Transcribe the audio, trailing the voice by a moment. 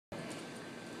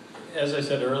as I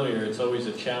said earlier, it's always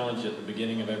a challenge at the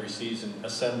beginning of every season,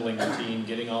 assembling the team,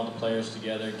 getting all the players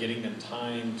together, getting them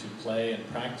time to play and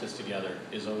practice together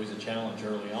is always a challenge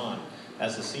early on.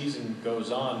 As the season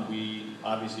goes on, we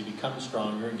obviously become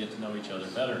stronger and get to know each other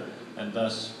better, and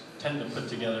thus tend to put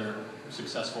together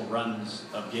successful runs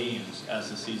of games as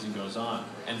the season goes on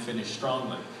and finish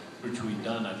strongly, which we've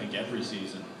done, I think, every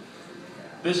season.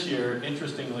 This year,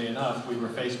 interestingly enough, we were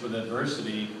faced with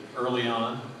adversity early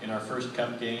on in our first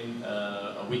Cup game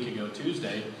a week ago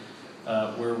Tuesday,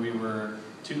 where we were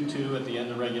 2-2 at the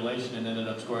end of regulation and ended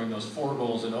up scoring those 4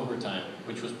 goals in overtime,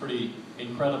 which was pretty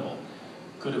incredible.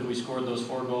 Could have we scored those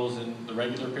 4 goals in the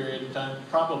regular period of time?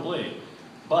 Probably.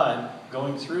 But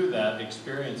going through that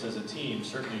experience as a team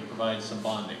certainly provides some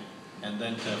bonding. And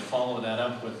then to follow that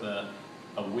up with a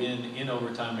win in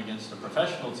overtime against a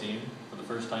professional team, for the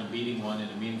first time beating one in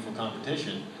a meaningful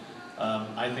competition,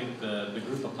 I think the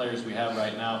group of players we have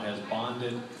right now has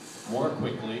bonded more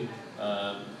quickly,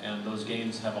 and those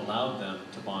games have allowed them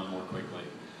to bond more quickly.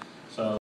 So